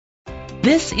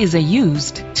This is a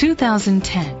used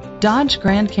 2010 Dodge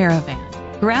Grand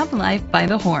Caravan. Grab life by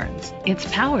the horns.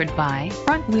 It's powered by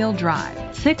front-wheel drive,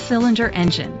 6-cylinder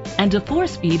engine, and a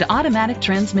 4-speed automatic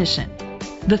transmission.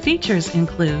 The features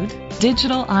include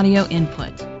digital audio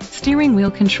input, steering wheel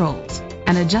controls,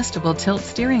 an adjustable tilt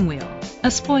steering wheel,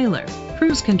 a spoiler,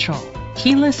 cruise control,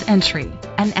 keyless entry,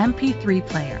 an MP3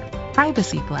 player,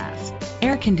 privacy glass,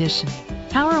 air conditioning,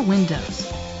 power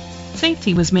windows.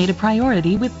 Safety was made a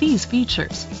priority with these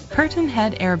features: curtain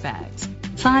head airbags,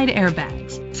 side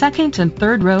airbags, second and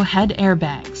third row head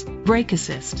airbags, brake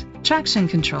assist, traction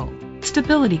control,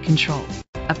 stability control,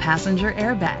 a passenger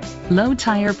airbag, low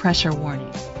tire pressure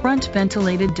warning, front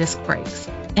ventilated disc brakes,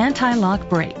 anti-lock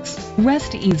brakes.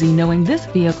 Rest easy knowing this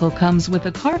vehicle comes with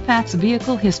a Carfax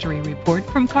Vehicle History Report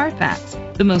from Carfax,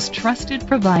 the most trusted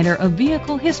provider of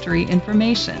vehicle history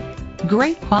information.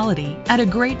 Great quality at a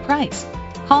great price.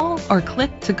 Call or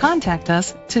click to contact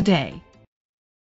us today.